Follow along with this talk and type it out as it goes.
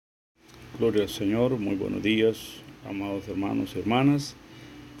Gloria al Señor, muy buenos días, amados hermanos y hermanas.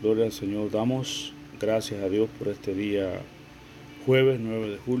 Gloria al Señor, damos gracias a Dios por este día jueves 9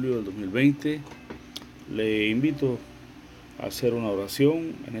 de julio del 2020. Le invito a hacer una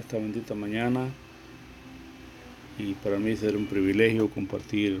oración en esta bendita mañana y para mí será un privilegio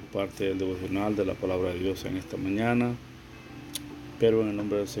compartir parte del devocional de la palabra de Dios en esta mañana. Espero en el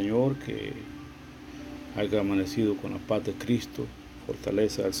nombre del Señor que haya amanecido con la paz de Cristo,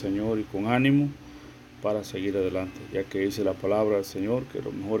 fortaleza del Señor y con ánimo para seguir adelante, ya que dice la palabra del Señor que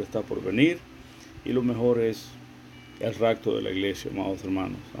lo mejor está por venir y lo mejor es el rapto de la iglesia, amados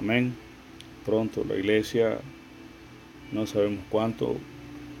hermanos. Amén. Pronto la iglesia, no sabemos cuándo,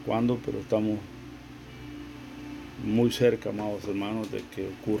 pero estamos muy cerca, amados hermanos, de que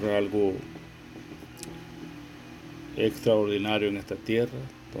ocurra algo extraordinario en esta tierra,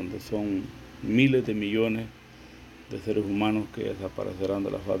 donde son miles de millones de seres humanos que desaparecerán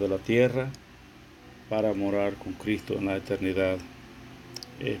de la faz de la tierra para morar con Cristo en la eternidad.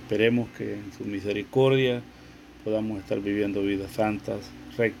 Esperemos que en su misericordia podamos estar viviendo vidas santas,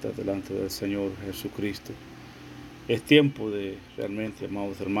 rectas delante del Señor Jesucristo. Es tiempo de realmente,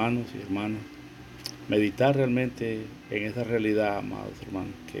 amados hermanos y hermanas, meditar realmente en esa realidad, amados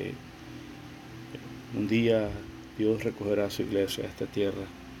hermanos, que un día Dios recogerá a su iglesia a esta tierra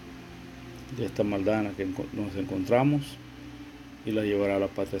de esta maldad en la que nos encontramos y la llevará a la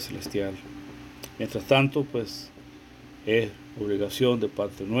patria celestial. Mientras tanto, pues es obligación de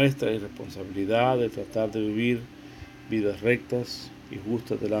parte nuestra y responsabilidad de tratar de vivir vidas rectas y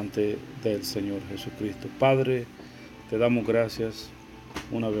justas delante del Señor Jesucristo. Padre, te damos gracias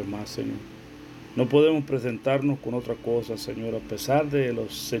una vez más, Señor. No podemos presentarnos con otra cosa, Señor, a pesar de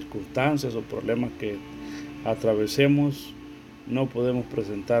las circunstancias o problemas que atravesemos, no podemos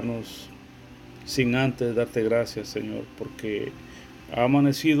presentarnos sin antes darte gracias, Señor, porque ha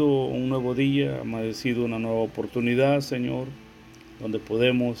amanecido un nuevo día, ha amanecido una nueva oportunidad, Señor, donde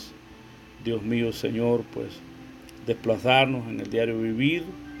podemos, Dios mío, Señor, pues desplazarnos en el diario vivir,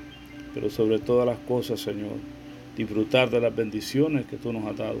 pero sobre todas las cosas, Señor, disfrutar de las bendiciones que tú nos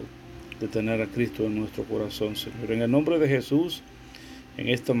has dado, de tener a Cristo en nuestro corazón, Señor. En el nombre de Jesús, en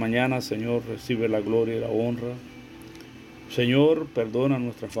esta mañana, Señor, recibe la gloria y la honra. Señor, perdona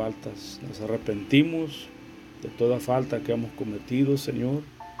nuestras faltas, nos arrepentimos de toda falta que hemos cometido, Señor.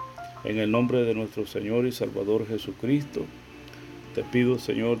 En el nombre de nuestro Señor y Salvador Jesucristo, te pido,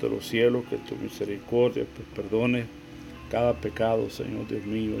 Señor de los cielos, que tu misericordia pues, perdone cada pecado, Señor Dios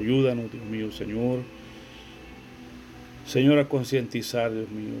mío. Ayúdanos, Dios mío, Señor. Señor, a concientizar, Dios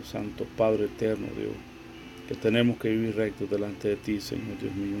mío, Santo Padre eterno, Dios, que tenemos que vivir rectos delante de ti, Señor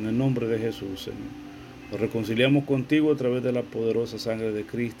Dios mío. En el nombre de Jesús, Señor. Nos reconciliamos contigo a través de la poderosa sangre de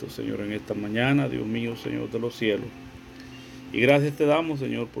Cristo, Señor, en esta mañana, Dios mío, Señor de los cielos. Y gracias te damos,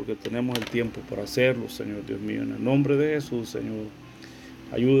 Señor, porque tenemos el tiempo para hacerlo, Señor, Dios mío. En el nombre de Jesús, Señor,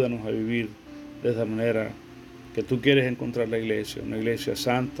 ayúdanos a vivir de esa manera que tú quieres encontrar la iglesia, una iglesia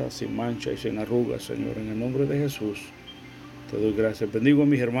santa, sin mancha y sin arrugas, Señor. En el nombre de Jesús, te doy gracias. Bendigo a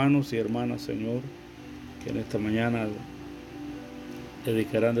mis hermanos y hermanas, Señor, que en esta mañana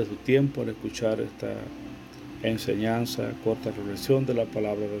dedicarán de su tiempo al escuchar esta enseñanza, corta reflexión de la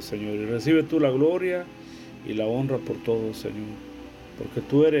palabra del Señor. Y recibe tú la gloria y la honra por todo, Señor, porque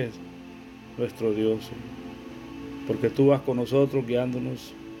tú eres nuestro Dios, Señor. Porque tú vas con nosotros,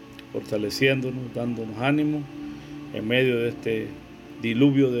 guiándonos, fortaleciéndonos, dándonos ánimo en medio de este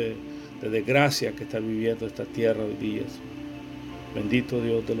diluvio de desgracia que está viviendo esta tierra hoy día, Señor. Bendito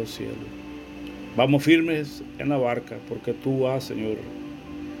Dios de los cielos. Vamos firmes en la barca, porque tú vas, Señor,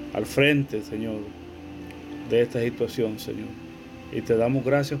 al frente, Señor, de esta situación, Señor. Y te damos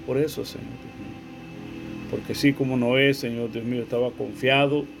gracias por eso, Señor, Dios mío. Porque así como Noé, Señor, Dios mío, estaba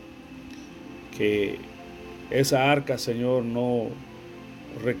confiado que esa arca, Señor, no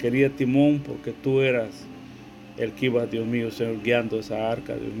requería timón, porque tú eras el que iba, Dios mío, Señor, guiando esa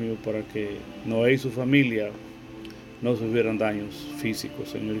arca, Dios mío, para que Noé y su familia no sufrieran daños físicos,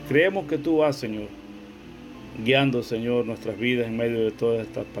 Señor. Y creemos que tú vas, Señor, guiando, Señor, nuestras vidas en medio de toda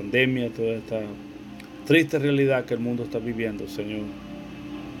esta pandemia, toda esta triste realidad que el mundo está viviendo, Señor.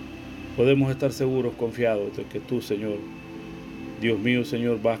 Podemos estar seguros, confiados de que tú, Señor, Dios mío,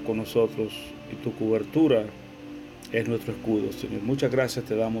 Señor, vas con nosotros y tu cobertura es nuestro escudo, Señor. Muchas gracias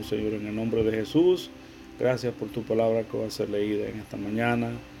te damos, Señor, en el nombre de Jesús. Gracias por tu palabra que va a ser leída en esta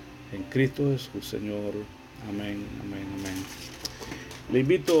mañana. En Cristo Jesús, Señor. Amén, amén, amén. Le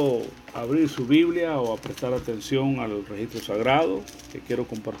invito a abrir su Biblia o a prestar atención al registro sagrado que quiero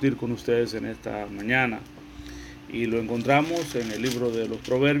compartir con ustedes en esta mañana. Y lo encontramos en el libro de los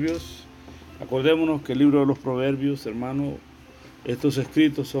Proverbios. Acordémonos que el libro de los Proverbios, hermano, Estos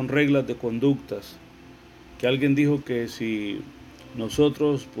escritos son reglas de conductas que alguien dijo que si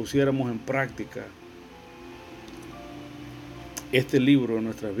nosotros pusiéramos en práctica este libro en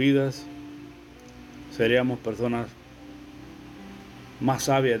nuestras vidas, seríamos personas más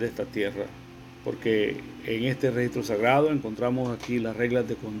sabias de esta tierra, porque en este registro sagrado encontramos aquí las reglas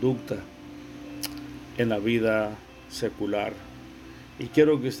de conducta en la vida secular. Y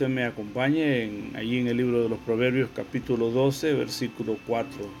quiero que usted me acompañe allí en el libro de los Proverbios, capítulo 12, versículo 4.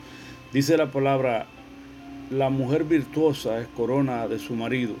 Dice la palabra: la mujer virtuosa es corona de su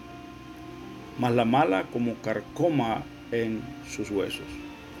marido, mas la mala como carcoma en sus huesos.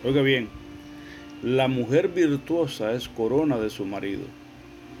 Oiga bien, la mujer virtuosa es corona de su marido,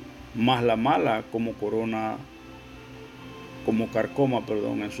 mas la mala como carcoma,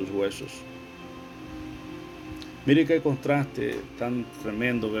 en sus huesos. Mire qué contraste tan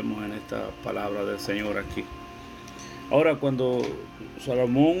tremendo vemos en esta palabra del Señor aquí. Ahora, cuando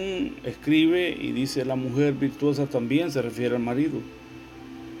Salomón escribe y dice la mujer virtuosa, también se refiere al marido.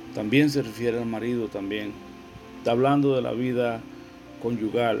 También se refiere al marido también. Está hablando de la vida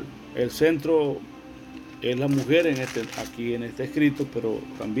conyugal. El centro es la mujer aquí en este escrito, pero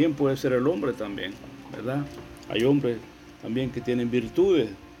también puede ser el hombre también, ¿verdad? Hay hombres también que tienen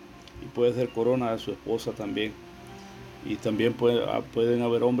virtudes y puede ser corona de su esposa también. Y también pueden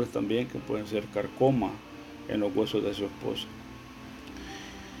haber hombres también que pueden ser carcoma en los huesos de su esposa.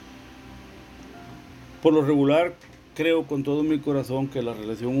 Por lo regular, creo con todo mi corazón que la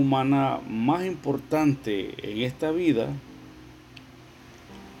relación humana más importante en esta vida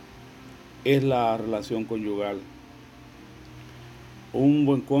es la relación conyugal. Un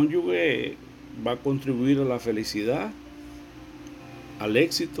buen cónyuge va a contribuir a la felicidad, al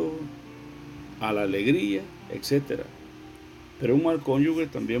éxito, a la alegría, etc. Pero un mal cónyuge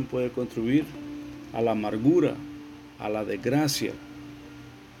también puede contribuir a la amargura, a la desgracia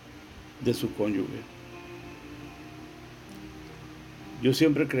de su cónyuge. Yo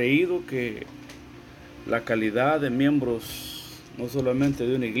siempre he creído que la calidad de miembros, no solamente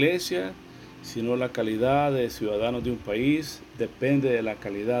de una iglesia, sino la calidad de ciudadanos de un país, depende de la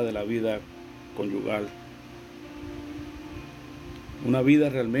calidad de la vida conyugal. Una vida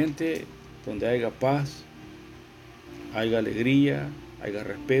realmente donde haya paz, haya alegría, haya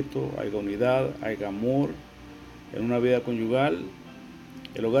respeto, haya unidad, haya amor. En una vida conyugal,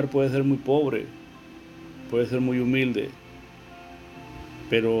 el hogar puede ser muy pobre, puede ser muy humilde,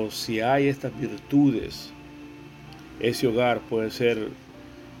 pero si hay estas virtudes, ese hogar puede ser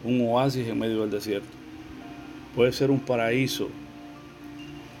un oasis en medio del desierto, puede ser un paraíso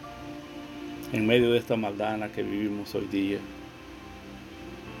en medio de esta maldad en la que vivimos hoy día.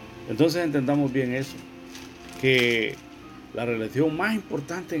 Entonces entendamos bien eso, que la relación más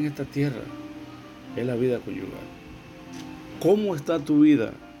importante en esta tierra es la vida conyugal. ¿Cómo está tu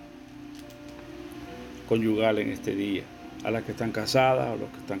vida conyugal en este día? A las que están casadas, a los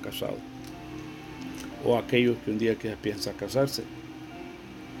que están casados, o a aquellos que un día piensan casarse.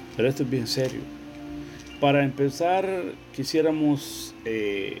 Pero esto es bien serio. Para empezar, quisiéramos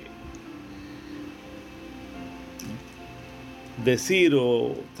decir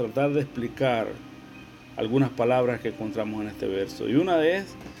o tratar de explicar algunas palabras que encontramos en este verso. Y una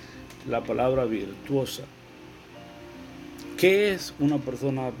es la palabra virtuosa. ¿Qué es una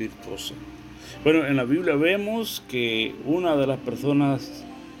persona virtuosa? Bueno, en la Biblia vemos que una de las personas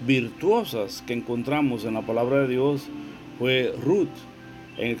virtuosas que encontramos en la palabra de Dios fue Ruth.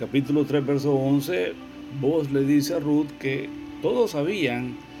 En el capítulo 3, verso 11, Boaz le dice a Ruth que todos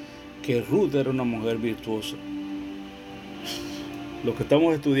sabían que Ruth era una mujer virtuosa. Los que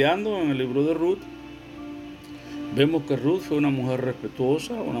estamos estudiando en el libro de Ruth, vemos que Ruth fue una mujer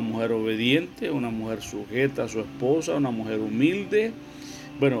respetuosa, una mujer obediente, una mujer sujeta a su esposa, una mujer humilde.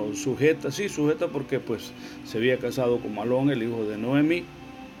 Bueno, sujeta porque pues se había casado con Malón, el hijo de Noemí.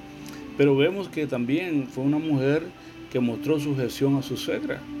 Pero vemos que también fue una mujer que mostró sujeción a su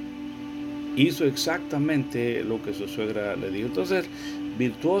suegra. Hizo exactamente lo que su suegra le dijo. Entonces,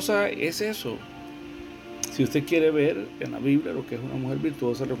 virtuosa es eso. Si usted quiere ver en la Biblia lo que es una mujer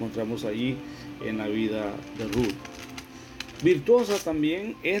virtuosa, lo encontramos allí en la vida de Ruth. Virtuosa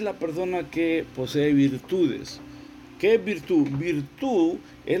también es la persona que posee virtudes. ¿Qué es virtud? Virtud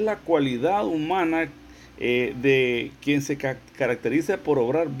es la cualidad humana de quien se caracteriza por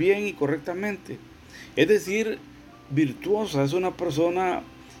obrar bien y correctamente. Es decir, virtuosa es una persona,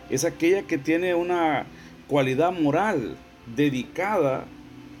 es aquella que tiene una cualidad moral dedicada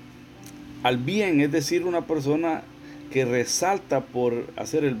al bien, es decir, una persona que resalta por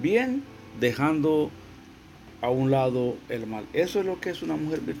hacer el bien, dejando a un lado el mal. Eso es lo que es una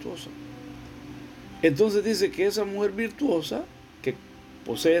mujer virtuosa. Entonces dice que esa mujer virtuosa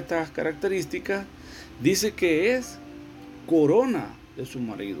posee estas características, dice que es corona de su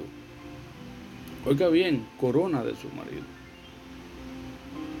marido. Oiga bien, corona de su marido.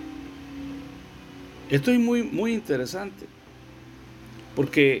 Esto es muy interesante,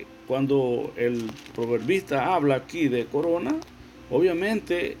 porque cuando el proverbista habla aquí de corona,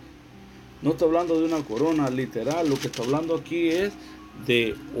 obviamente no está hablando de una corona literal, lo que está hablando aquí es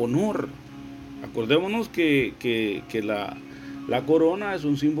de honor. Acordémonos que la corona es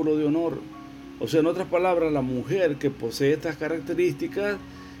un símbolo de honor. O sea, en otras palabras, la mujer que posee estas características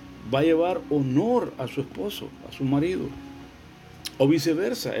va a llevar honor a su esposo, a su marido. O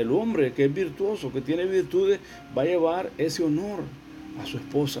viceversa, el hombre que es virtuoso, que tiene virtudes, va a llevar ese honor a su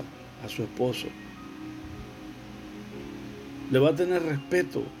esposa, a su esposo. Le va a tener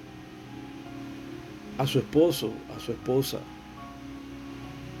respeto a su esposo, a su esposa.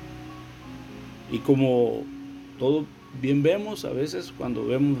 Y como todos bien vemos, a veces cuando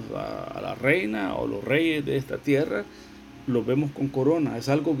vemos a la reina o los reyes de esta tierra, los vemos con corona. Es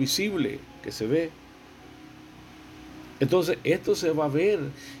algo visible que se ve. Entonces, esto se va a ver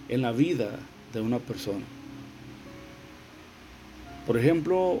en la vida de una persona. Por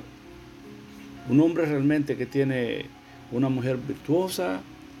ejemplo, un hombre realmente que tiene una mujer virtuosa,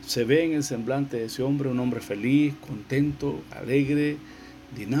 se ve en el semblante de ese hombre un hombre feliz, contento, alegre,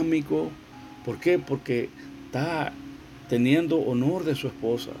 dinámico. ¿Por qué? Porque está teniendo honor de su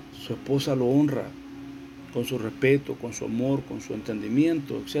esposa. Su esposa lo honra con su respeto, con su amor, con su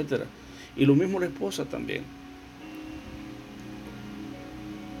entendimiento, etc. Y lo mismo la esposa también.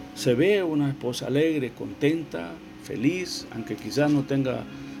 Se ve una esposa alegre, contenta, feliz, aunque quizás no tenga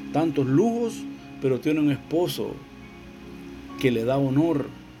tantos lujos, pero tiene un esposo que le da honor,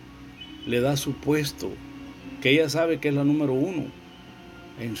 le da su puesto, que ella sabe que es la número uno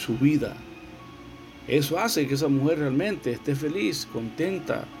en su vida. Eso hace que esa mujer realmente esté feliz,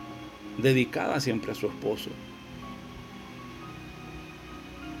 contenta, dedicada siempre a su esposo.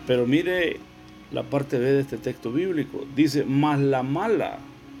 Pero mire la parte B de este texto bíblico. Dice, mas la mala,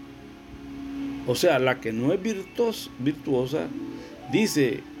 o sea, la que no es virtuosa,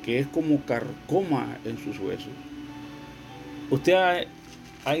 dice que es como carcoma en sus huesos. ¿Usted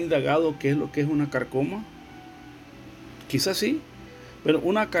ha indagado qué es lo que es una carcoma? Quizás sí, pero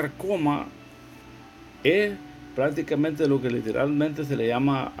una carcoma es prácticamente lo que literalmente se le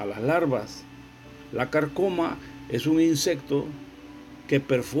llama a las larvas. La carcoma es un insecto que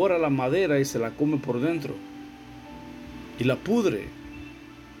perfora la madera y se la come por dentro y la pudre.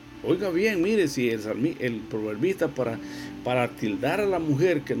 Oiga bien, mire, si el proverbista para tildar a la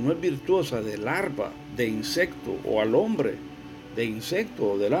mujer que no es virtuosa de larva, de insecto, o al hombre de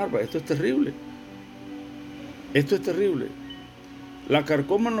insecto o de larva, esto es terrible. Esto es terrible. La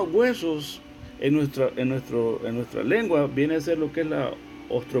carcoma en los huesos, en nuestra lengua, viene a ser lo que es la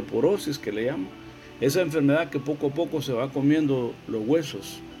osteoporosis, que le llaman. Esa enfermedad que poco a poco se va comiendo los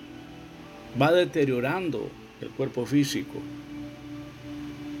huesos, va deteriorando el cuerpo físico.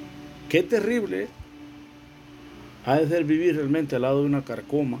 Qué terrible ha de ser vivir realmente al lado de una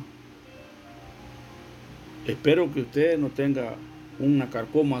carcoma. Espero que usted no tenga una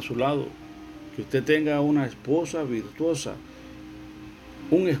carcoma a su lado, que usted tenga una esposa virtuosa,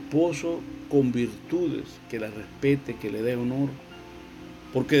 un esposo con virtudes, que la respete, que le dé honor.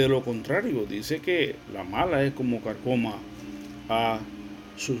 Porque de lo contrario, dice que la mala es como carcoma a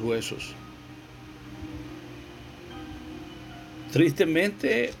sus huesos.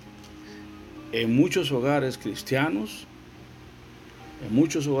 Tristemente, en muchos hogares cristianos,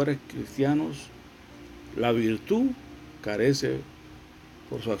 la virtud carece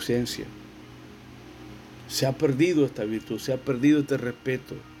por su ausencia. Se ha perdido esta virtud, se ha perdido este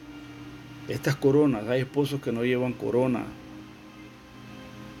respeto. Estas coronas, hay esposos que no llevan corona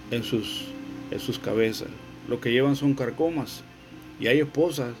en sus cabezas. Lo que llevan son carcomas. Y hay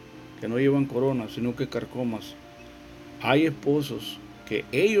esposas que no llevan corona, sino que carcomas. Hay esposos que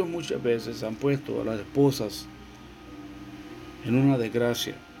ellos muchas veces han puesto a las esposas en una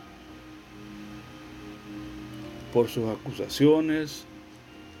desgracia por sus acusaciones,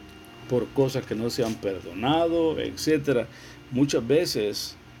 por cosas que no se han perdonado, etc. Muchas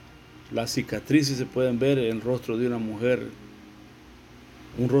veces las cicatrices se pueden ver en el rostro de una mujer,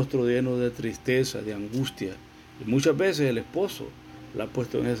 un rostro lleno de tristeza, de angustia, y muchas veces el esposo la ha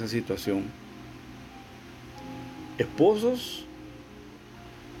puesto en esa situación. Esposos,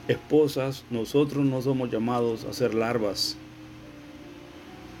 esposas, nosotros no somos llamados a ser larvas,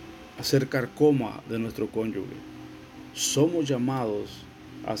 a ser carcoma de nuestro cónyuge. Somos llamados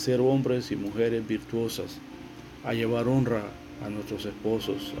a ser hombres y mujeres virtuosas, a llevar honra a nuestros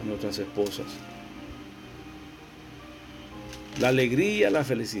esposos, a nuestras esposas. La alegría, la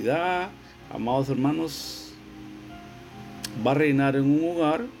felicidad, amados hermanos, va a reinar en un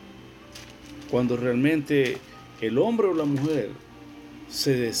hogar cuando realmente el hombre o la mujer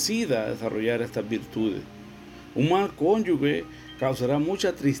se decida a desarrollar estas virtudes. Un mal cónyuge causará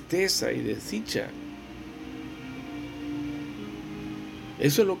mucha tristeza y desdicha.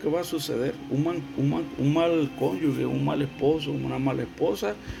 Eso es lo que va a suceder. Un mal cónyuge, un mal esposo, una mala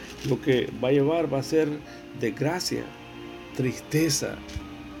esposa, lo que va a llevar va a ser desgracia, tristeza,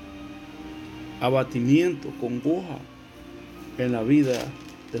 abatimiento, congoja en la vida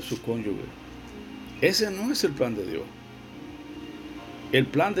de su cónyuge. Ese no es el plan de Dios. El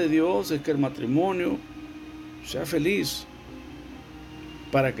plan de Dios es que el matrimonio sea feliz,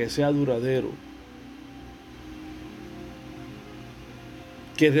 para que sea duradero.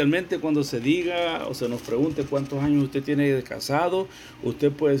 Que realmente cuando se diga o se nos pregunte cuántos años usted tiene de casado,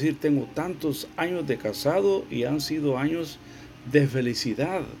 usted puede decir: tengo tantos años de casado y han sido años de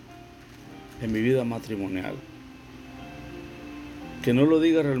felicidad en mi vida matrimonial. Que no lo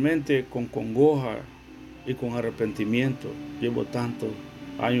diga realmente con congoja y con arrepentimiento: llevo tantos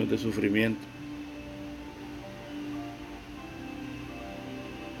años de sufrimiento.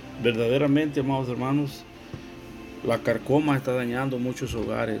 Verdaderamente, amados hermanos, la carcoma está dañando muchos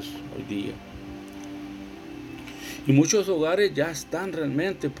hogares hoy día. Y muchos hogares ya están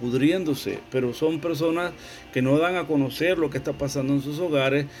realmente pudriéndose, pero son personas que no dan a conocer lo que está pasando en sus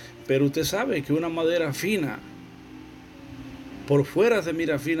hogares. Pero usted sabe que una madera fina, por fuera se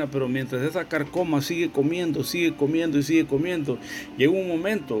mira fina, pero mientras esa carcoma sigue comiendo y sigue comiendo, llega un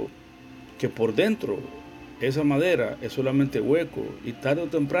momento que por dentro esa madera es solamente hueco y tarde o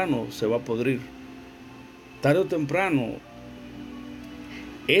temprano se va a podrir. Tarde o temprano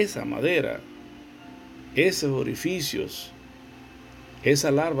esa madera, esos orificios,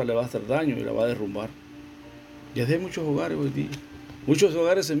 esa larva le va a hacer daño y la va a derrumbar. Ya hay muchos hogares hoy día. Muchos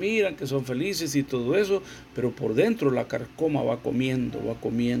hogares se miran que son felices y todo eso, pero por dentro la carcoma va comiendo.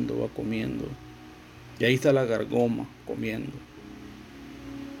 Y ahí está la carcoma comiendo,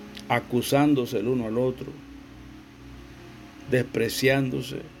 acusándose el uno al otro,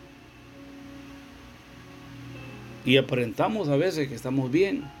 despreciándose. Y aparentamos a veces que estamos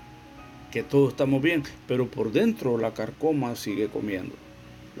bien, que todos estamos bien, pero por dentro la carcoma sigue comiendo.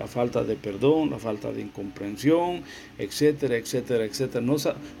 La falta de perdón, la falta de incomprensión, etcétera.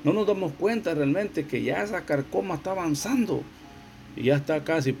 No nos damos cuenta realmente que ya esa carcoma está avanzando y ya está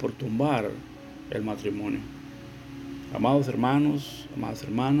casi por tumbar el matrimonio. Amados hermanos, amadas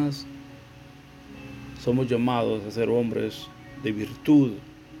hermanas, somos llamados a ser hombres de virtud,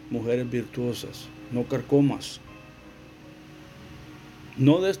 mujeres virtuosas, no carcomas.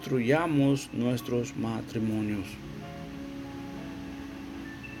 No destruyamos nuestros matrimonios.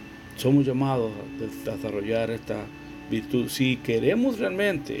 Somos llamados a desarrollar esta virtud. Si queremos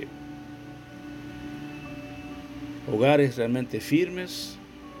realmente hogares realmente firmes,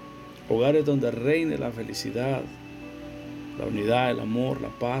 hogares donde reine la felicidad, la unidad, el amor, la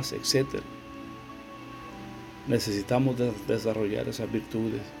paz, etc., necesitamos desarrollar esas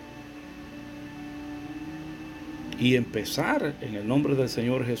virtudes y empezar en el nombre del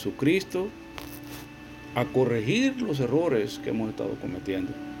Señor Jesucristo a corregir los errores que hemos estado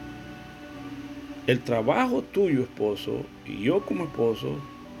cometiendo. El trabajo tuyo, esposo, y yo como esposo,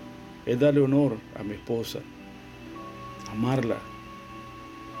 es darle honor a mi esposa, amarla,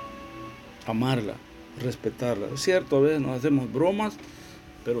 respetarla. Es cierto, a veces nos hacemos bromas,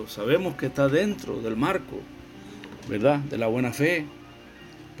 pero sabemos que está dentro del marco, ¿verdad?, de la buena fe.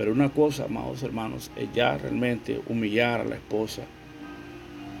 Pero una cosa, amados hermanos, es ya realmente humillar a la esposa,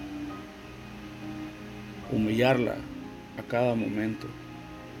 humillarla a cada momento,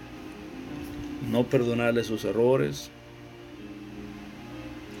 no perdonarle sus errores.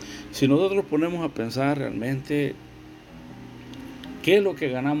 Si nosotros ponemos a pensar realmente qué es lo que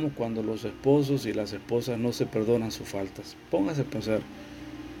ganamos cuando los esposos y las esposas no se perdonan sus faltas, póngase a pensar.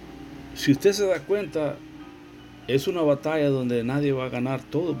 Si usted se da cuenta, es una batalla donde nadie va a ganar,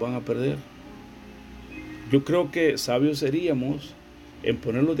 todos van a perder. Yo creo que sabios seríamos en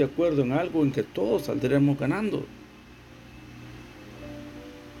ponernos de acuerdo en algo en que todos saldremos ganando.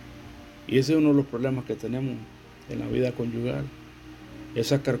 Y ese es uno de los problemas que tenemos en la vida conyugal.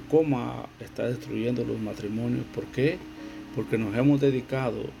 Esa carcoma está destruyendo los matrimonios. ¿Por qué? Porque nos hemos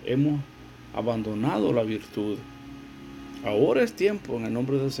dedicado, hemos abandonado la virtud. Ahora es tiempo, en el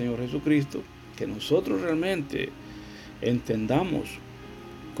nombre del Señor Jesucristo, que nosotros realmente entendamos,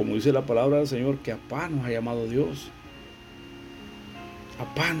 como dice la palabra del Señor, que a paz nos ha llamado Dios.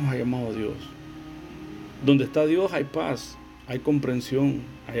 A paz nos ha llamado Dios. Donde está Dios hay paz, hay comprensión,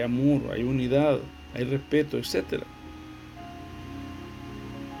 hay amor, hay unidad, hay respeto, etc.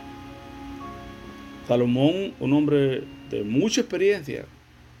 Salomón, un hombre de mucha experiencia,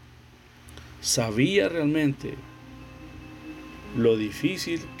 sabía realmente lo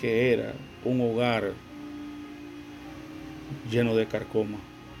difícil que era un hogar lleno de carcoma.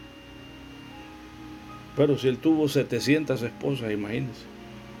 Pero si él tuvo 700 esposas, imagínense,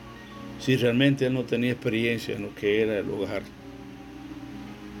 si realmente él no tenía experiencia en lo que era el hogar.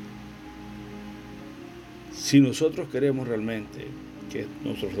 Si nosotros queremos realmente que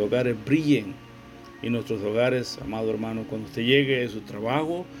nuestros hogares brillen y nuestros hogares, amado hermano, cuando usted llegue de su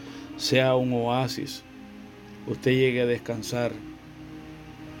trabajo, sea un oasis, usted llegue a descansar,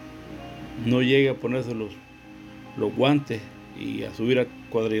 no llegue a ponerse los guantes y a subir al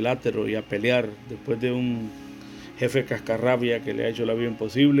cuadrilátero y a pelear después de un jefe cascarrabia que le ha hecho la vida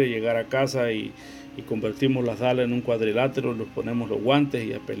imposible, llegar a casa y convertimos la sala en un cuadrilátero, nos ponemos los guantes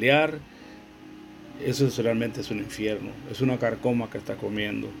y a pelear. Eso realmente es un infierno, es una carcoma que está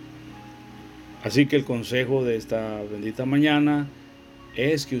comiendo. Así que el consejo de esta bendita mañana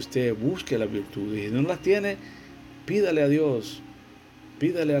es que usted busque la virtud, y si no las tiene, pídale a Dios,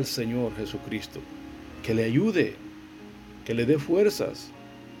 pídale al Señor Jesucristo que le ayude, que le dé fuerzas,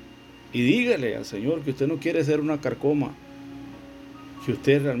 y dígale al Señor que usted no quiere ser una carcoma, que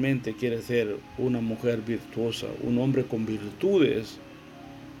usted realmente quiere ser una mujer virtuosa, un hombre con virtudes,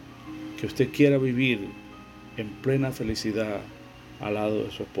 que usted quiera vivir en plena felicidad al lado de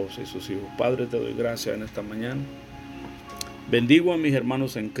su esposa y sus hijos. Padre, te doy gracias en esta mañana. Bendigo a mis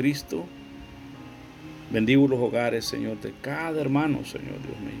hermanos en Cristo. Bendigo los hogares, Señor, de cada hermano, Señor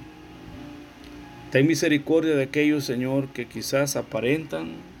Dios mío. Ten misericordia de aquellos, Señor, que quizás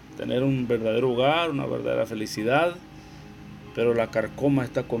aparentan tener un verdadero hogar, una verdadera felicidad, pero la carcoma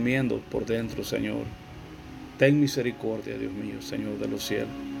está comiendo por dentro, Señor. Ten misericordia, Dios mío, Señor de los cielos.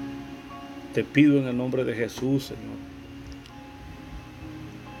 Te pido en el nombre de Jesús, Señor,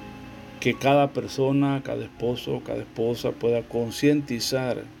 que cada persona, cada esposo, cada esposa pueda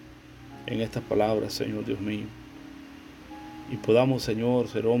concientizar en estas palabras, Señor Dios mío, y podamos, Señor,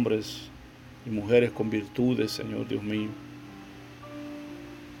 ser hombres y mujeres con virtudes, Señor Dios mío,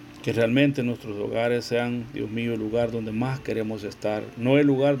 que realmente nuestros hogares sean, Dios mío, el lugar donde más queremos estar, no el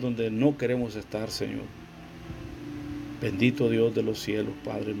lugar donde no queremos estar, Señor. Bendito Dios de los cielos,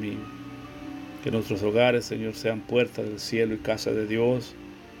 Padre mío, que nuestros hogares, Señor, sean puertas del cielo y casa de Dios,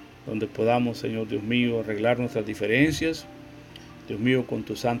 donde podamos, Señor Dios mío, arreglar nuestras diferencias, Dios mío, con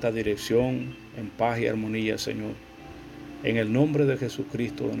tu santa dirección, en paz y armonía, Señor. En el nombre de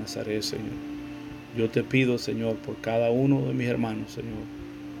Jesucristo de Nazaret, Señor, yo te pido, Señor, por cada uno de mis hermanos, Señor.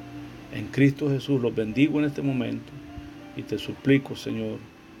 En Cristo Jesús los bendigo en este momento y te suplico, Señor,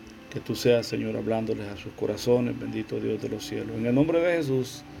 que tú seas, Señor, hablándoles a sus corazones, bendito Dios de los cielos. En el nombre de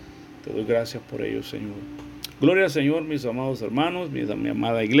Jesús, te doy gracias por ello, Señor. Gloria al Señor, mis amados hermanos, mi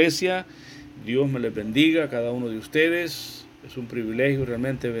amada iglesia. Dios me les bendiga a cada uno de ustedes. Es un privilegio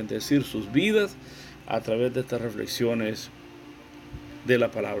realmente bendecir sus vidas a través de estas reflexiones de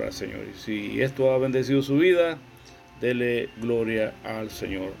la palabra del Señor. Y si esto ha bendecido su vida, dele gloria al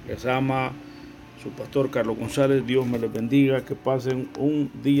Señor. Les ama su pastor Carlos González. Dios me les bendiga. Que pasen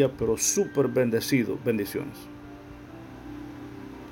un día pero súper bendecido. Bendiciones.